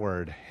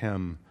showered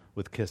him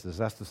with kisses.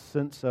 That's the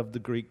sense of the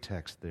Greek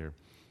text there,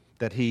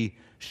 that he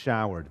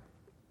showered.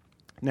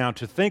 Now,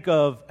 to think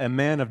of a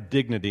man of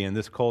dignity in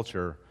this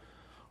culture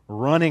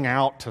running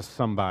out to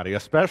somebody,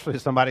 especially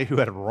somebody who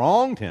had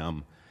wronged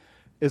him,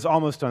 is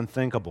almost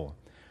unthinkable.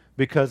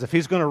 Because if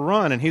he's going to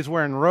run and he's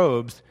wearing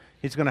robes,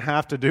 he's going to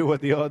have to do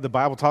what the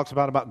Bible talks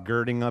about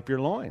girding up your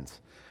loins.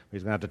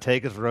 He's going to have to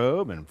take his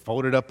robe and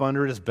fold it up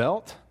under his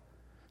belt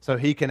so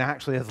he can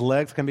actually, his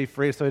legs can be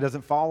free so he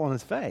doesn't fall on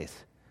his face.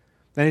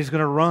 Then he's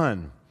going to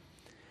run.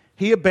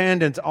 He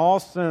abandons all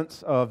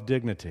sense of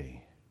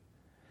dignity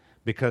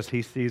because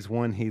he sees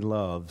one he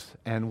loves.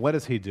 And what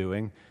is he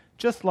doing?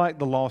 Just like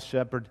the lost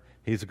shepherd,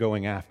 he's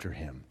going after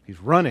him. He's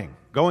running,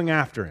 going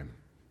after him.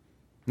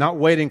 Not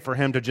waiting for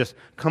him to just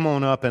come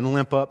on up and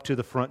limp up to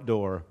the front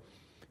door.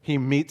 He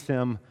meets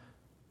him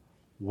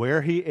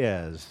where he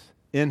is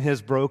in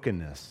his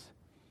brokenness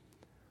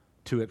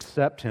to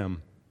accept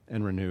him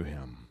and renew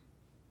him.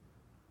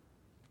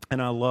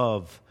 And I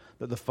love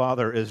that the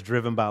Father is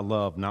driven by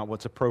love, not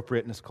what's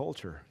appropriate in his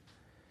culture.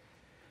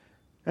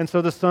 And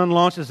so the Son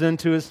launches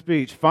into his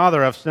speech.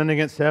 Father, I've sinned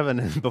against heaven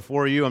and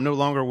before you. I'm no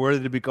longer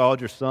worthy to be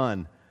called your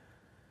son.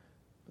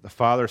 The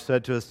father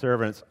said to his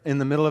servants, in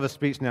the middle of his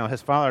speech now,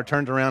 his father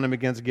turns around and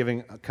begins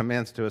giving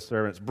commands to his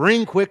servants.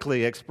 Bring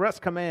quickly, express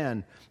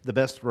command, the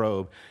best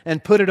robe,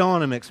 and put it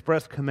on him,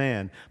 express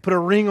command. Put a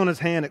ring on his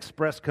hand,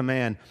 express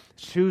command.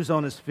 Shoes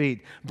on his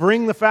feet.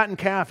 Bring the fattened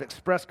calf,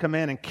 express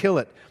command, and kill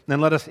it.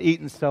 Then let us eat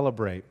and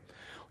celebrate.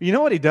 You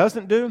know what he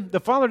doesn't do? The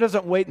father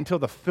doesn't wait until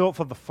the filth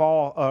of the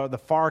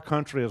far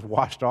country has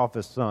washed off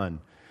his son.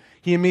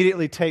 He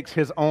immediately takes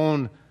his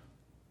own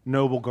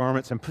noble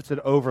garments and puts it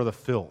over the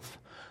filth.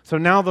 So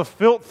now the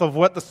filth of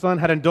what the son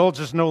had indulged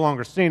is no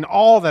longer seen.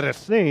 All that is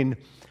seen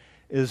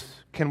is,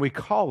 can we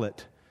call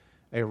it,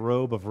 a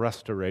robe of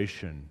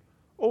restoration?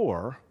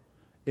 Or,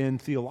 in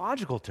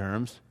theological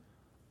terms,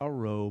 a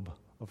robe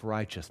of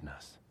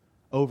righteousness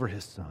over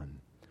his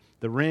son.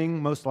 The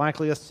ring, most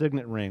likely a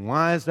signet ring.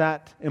 Why is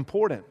that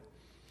important?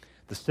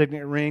 The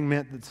signet ring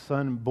meant that the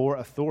son bore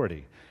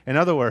authority. In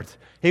other words,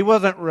 he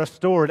wasn't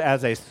restored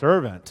as a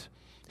servant.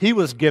 He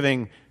was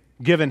given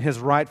his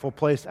rightful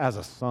place as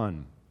a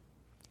son.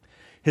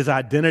 His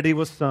identity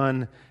was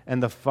son,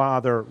 and the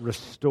Father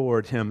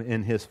restored him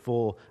in his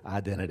full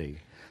identity.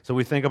 So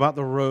we think about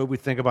the robe, we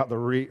think about the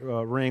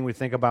ring, we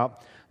think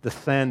about the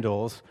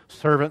sandals.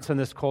 Servants in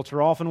this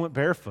culture often went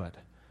barefoot.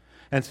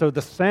 And so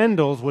the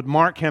sandals would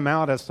mark him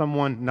out as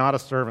someone not a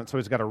servant. So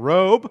he's got a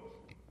robe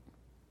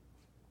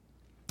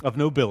of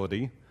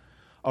nobility,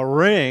 a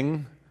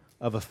ring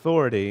of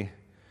authority,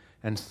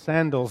 and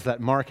sandals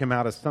that mark him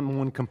out as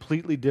someone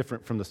completely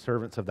different from the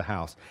servants of the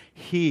house.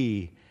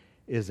 He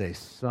is a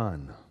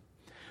son.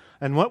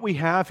 And what we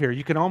have here,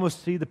 you can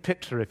almost see the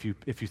picture if you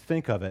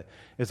think of it,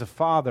 is a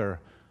father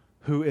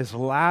who is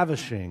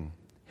lavishing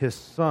his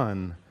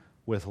son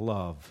with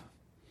love,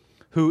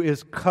 who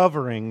is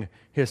covering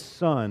his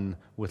son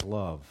with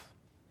love,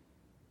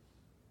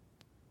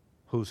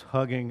 who's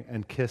hugging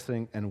and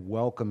kissing and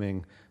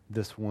welcoming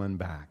this one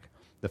back.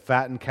 The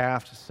fattened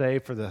calf,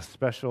 saved for the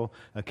special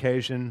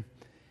occasion,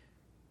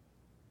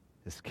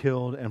 is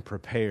killed and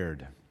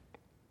prepared.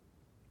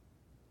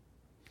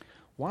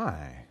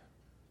 Why?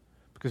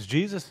 Because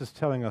Jesus is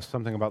telling us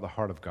something about the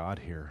heart of God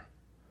here.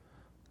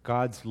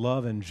 God's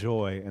love and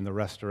joy in the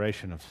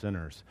restoration of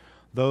sinners.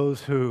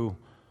 Those who,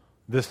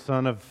 this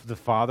son of the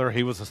Father,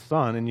 he was a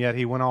son, and yet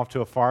he went off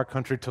to a far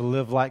country to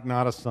live like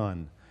not a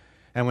son.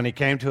 And when he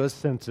came to his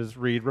senses,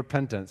 read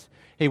repentance,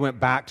 he went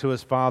back to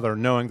his Father,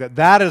 knowing that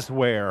that is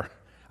where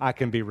I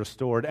can be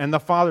restored. And the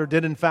Father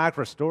did in fact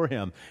restore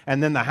him.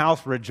 And then the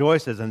house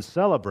rejoices and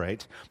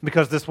celebrates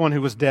because this one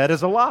who was dead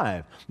is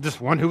alive. This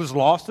one who was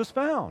lost is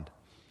found.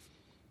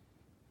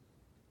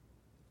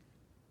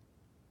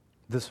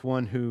 This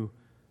one who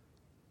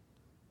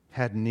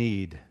had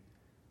need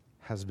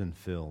has been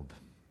filled.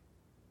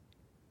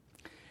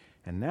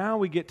 And now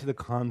we get to the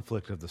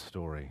conflict of the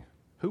story.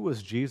 Who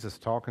was Jesus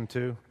talking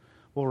to?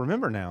 Well,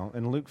 remember now,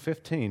 in Luke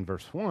 15,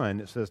 verse 1,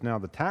 it says, Now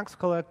the tax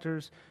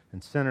collectors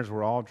and sinners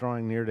were all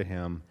drawing near to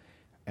him,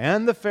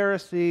 and the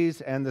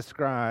Pharisees and the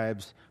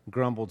scribes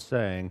grumbled,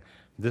 saying,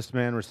 This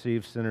man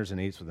receives sinners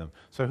and eats with them.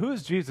 So who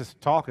is Jesus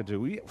talking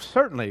to?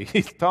 Certainly,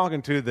 he's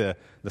talking to the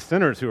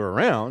sinners who are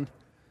around.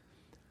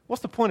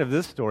 What's the point of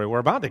this story? We're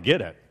about to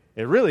get it.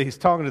 He's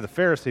talking to the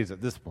Pharisees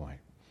at this point.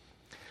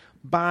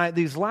 By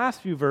these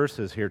last few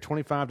verses here,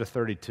 25 to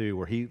 32,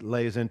 where he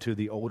lays into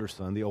the older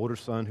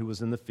son who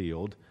was in the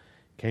field,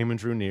 came and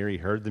drew near, he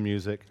heard the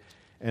music,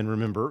 and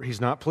remember,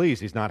 he's not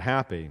pleased, he's not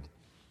happy.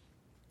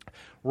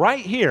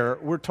 Right here,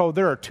 we're told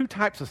there are two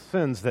types of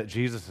sins that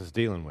Jesus is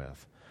dealing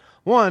with.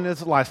 One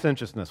is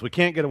licentiousness. We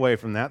can't get away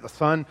from that. The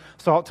son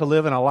sought to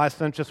live in a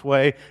licentious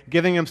way,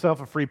 giving himself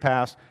a free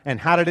pass,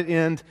 and how did it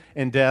end?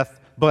 In death,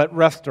 but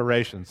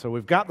restoration. So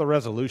we've got the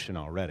resolution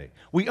already.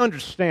 We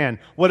understand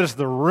what is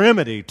the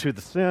remedy to the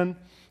sin.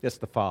 It's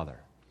the Father.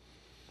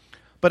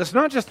 But it's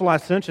not just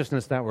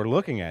licentiousness that we're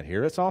looking at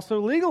here, it's also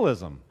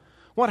legalism.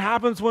 What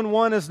happens when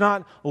one is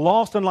not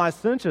lost in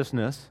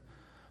licentiousness,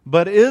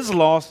 but is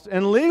lost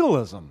in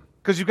legalism?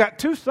 Because you've got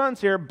two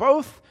sons here,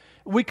 both,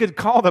 we could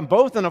call them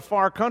both in a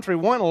far country,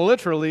 one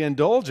literally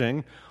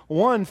indulging,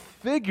 one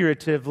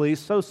figuratively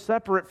so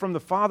separate from the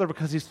father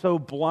because he's so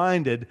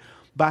blinded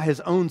by his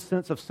own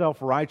sense of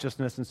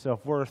self-righteousness and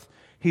self-worth,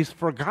 he's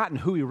forgotten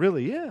who he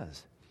really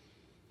is.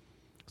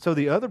 So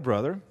the other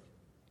brother,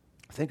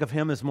 think of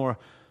him as more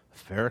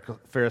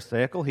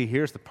Pharisaical. He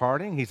hears the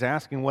parting. He's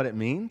asking what it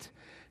means.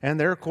 And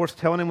they're, of course,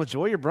 telling him with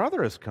joy, your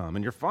brother has come.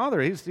 And your father,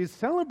 he's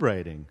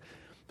celebrating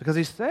because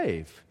he's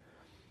safe.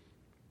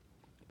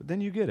 But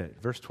then you get it.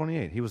 Verse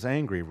 28, he was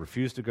angry,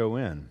 refused to go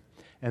in.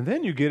 And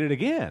then you get it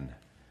again.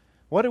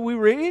 What do we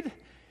read?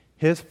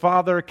 His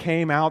father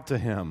came out to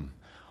him.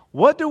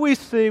 What do we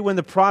see when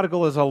the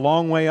prodigal is a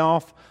long way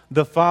off?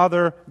 The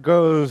father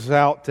goes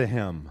out to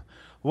him.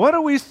 What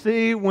do we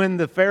see when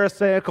the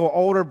Pharisaical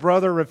older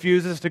brother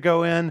refuses to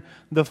go in?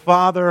 The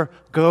father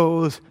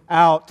goes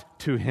out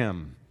to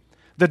him.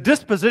 The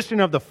disposition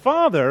of the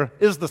father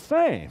is the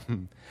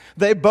same.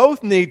 They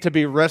both need to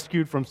be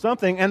rescued from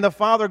something, and the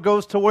father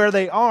goes to where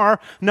they are,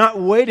 not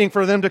waiting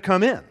for them to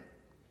come in.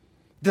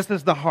 This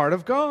is the heart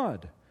of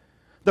God.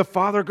 The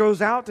father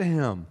goes out to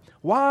him.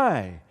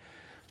 Why?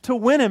 To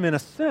win him in a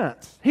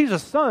sense. He's a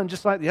son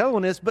just like the other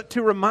one is, but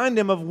to remind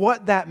him of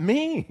what that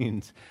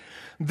means.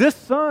 This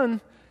son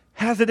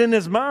has it in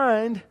his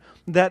mind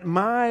that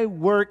my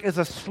work is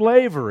a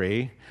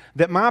slavery,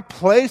 that my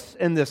place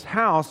in this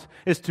house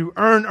is to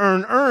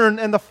earn,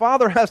 and the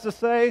father has to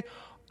say,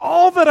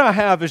 all that I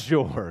have is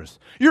yours.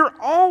 You're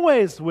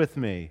always with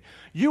me.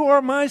 You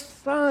are my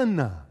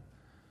son.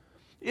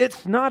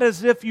 It's not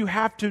as if you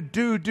have to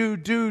do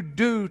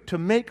to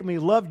make me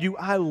love you.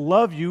 I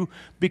love you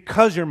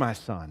because you're my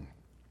son.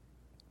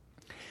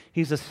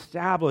 He's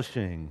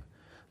establishing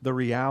the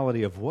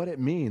reality of what it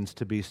means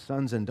to be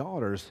sons and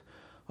daughters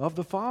of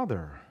the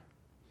Father.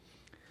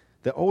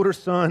 The older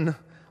son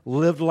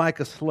lived like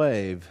a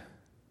slave,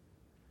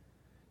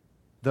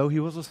 though he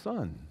was a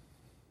son.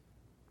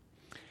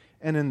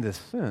 And in this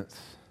sense,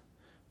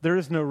 there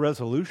is no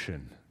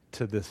resolution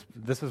to this.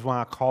 This is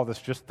why I call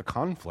this just the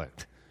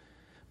conflict.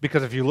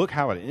 Because if you look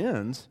how it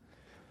ends,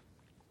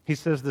 he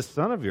says, this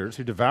son of yours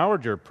who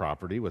devoured your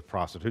property with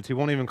prostitutes, he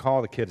won't even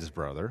call the kid his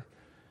brother,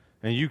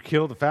 and you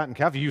killed the fattened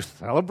calf. You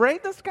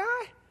celebrate this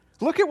guy?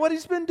 Look at what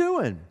he's been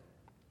doing.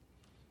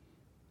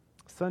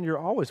 Son, you're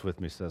always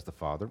with me, says the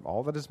father.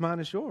 All that is mine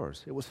is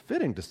yours. It was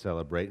fitting to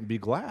celebrate and be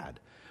glad.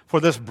 For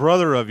this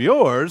brother of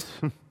yours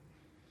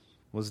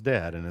was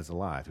dead and is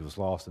alive. He was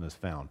lost and is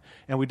found.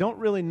 And we don't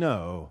really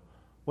know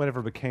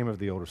whatever became of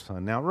the older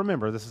son. Now,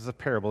 remember, this is a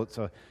parable.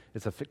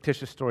 It's a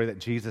fictitious story that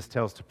Jesus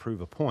tells to prove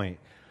a point.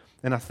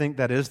 And I think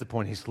that is the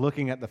point. He's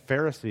looking at the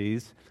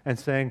Pharisees and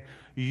saying,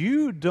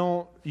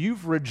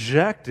 you've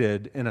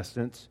rejected, in a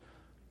sense,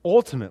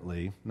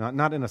 ultimately,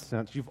 not in a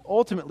sense, you've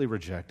ultimately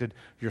rejected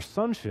your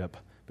sonship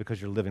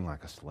because you're living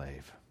like a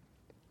slave.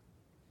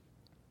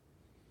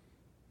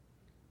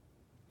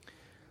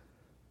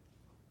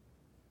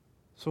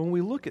 So when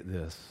we look at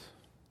this,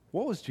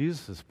 what was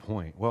Jesus'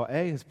 point? Well,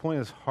 his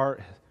point is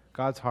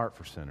God's heart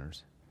for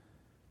sinners.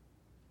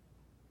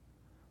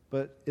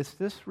 But it's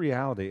this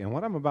reality, and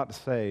what I'm about to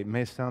say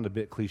may sound a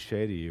bit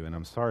cliche to you, and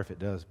I'm sorry if it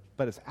does,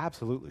 but it's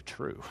absolutely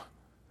true.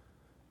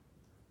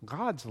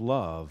 God's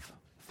love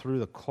through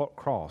the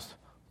cross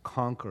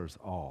conquers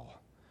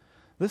all.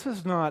 This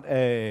is not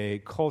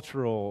a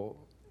cultural,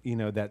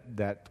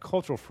 that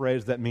cultural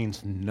phrase that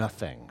means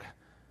nothing.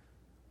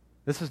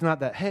 This is not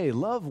that, hey,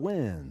 love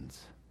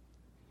wins.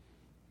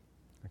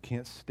 I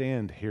can't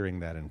stand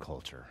hearing that in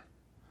culture.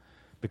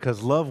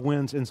 Because love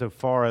wins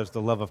insofar as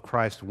the love of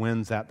Christ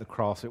wins at the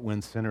cross. It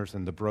wins sinners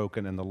and the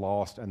broken and the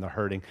lost and the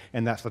hurting.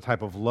 And that's the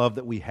type of love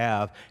that we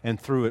have. And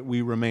through it,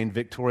 we remain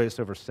victorious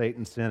over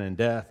Satan, sin, and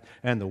death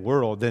and the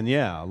world. Then,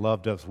 yeah,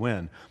 love does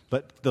win.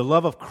 But the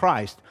love of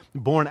Christ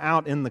born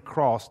out in the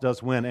cross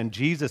does win. And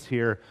Jesus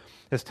here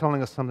is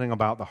telling us something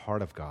about the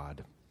heart of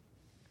God.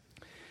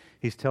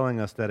 He's telling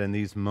us that in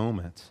these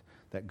moments,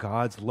 that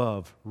God's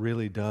love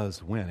really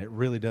does win. It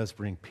really does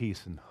bring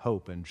peace and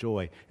hope and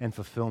joy and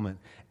fulfillment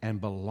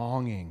and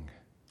belonging.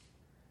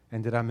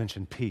 And did I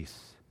mention peace?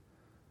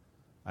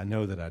 I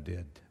know that I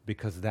did,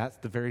 because that's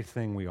the very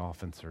thing we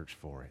often search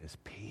for, is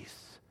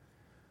peace.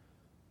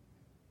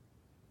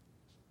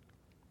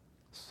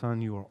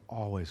 Son, you are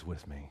always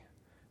with me,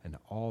 and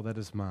all that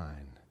is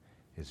mine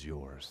is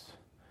yours.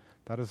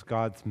 That is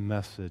God's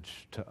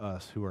message to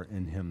us who are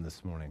in him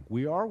this morning.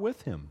 We are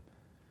with him.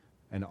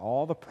 And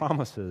all the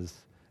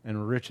promises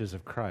and riches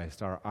of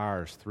Christ are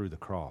ours through the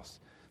cross,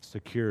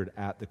 secured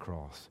at the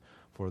cross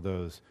for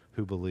those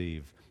who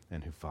believe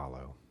and who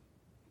follow.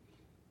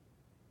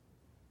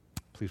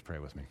 Please pray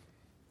with me.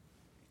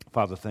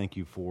 Father, thank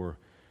you for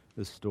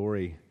this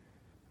story.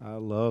 I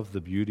love the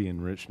beauty and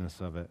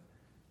richness of it.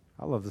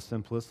 I love the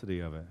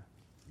simplicity of it.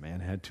 Man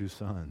had two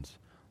sons.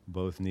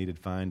 Both needed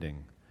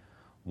finding.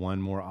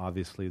 One more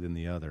obviously than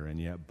the other,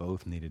 and yet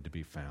both needed to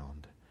be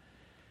found.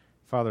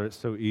 Father, it's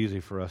so easy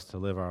for us to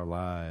live our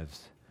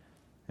lives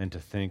and to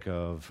think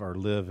of or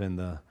live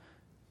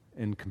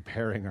in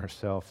comparing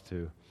ourselves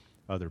to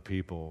other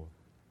people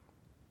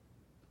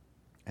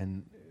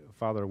And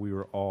Father, we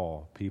are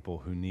all people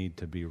who need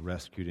to be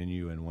rescued in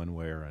you in one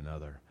way or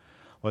another.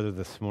 Whether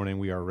this morning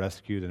we are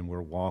rescued and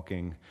we're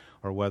walking,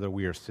 or whether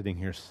we are sitting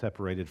here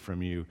separated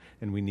from you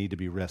and we need to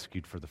be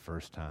rescued for the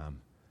first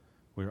time,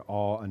 we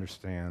all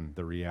understand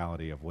the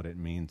reality of what it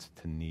means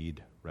to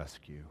need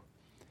rescue.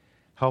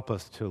 Help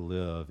us to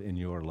live in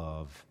your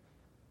love,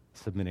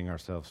 submitting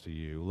ourselves to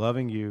you,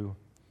 loving you,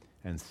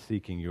 and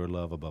seeking your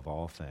love above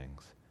all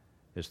things.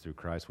 It's through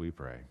Christ we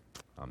pray.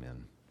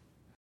 Amen.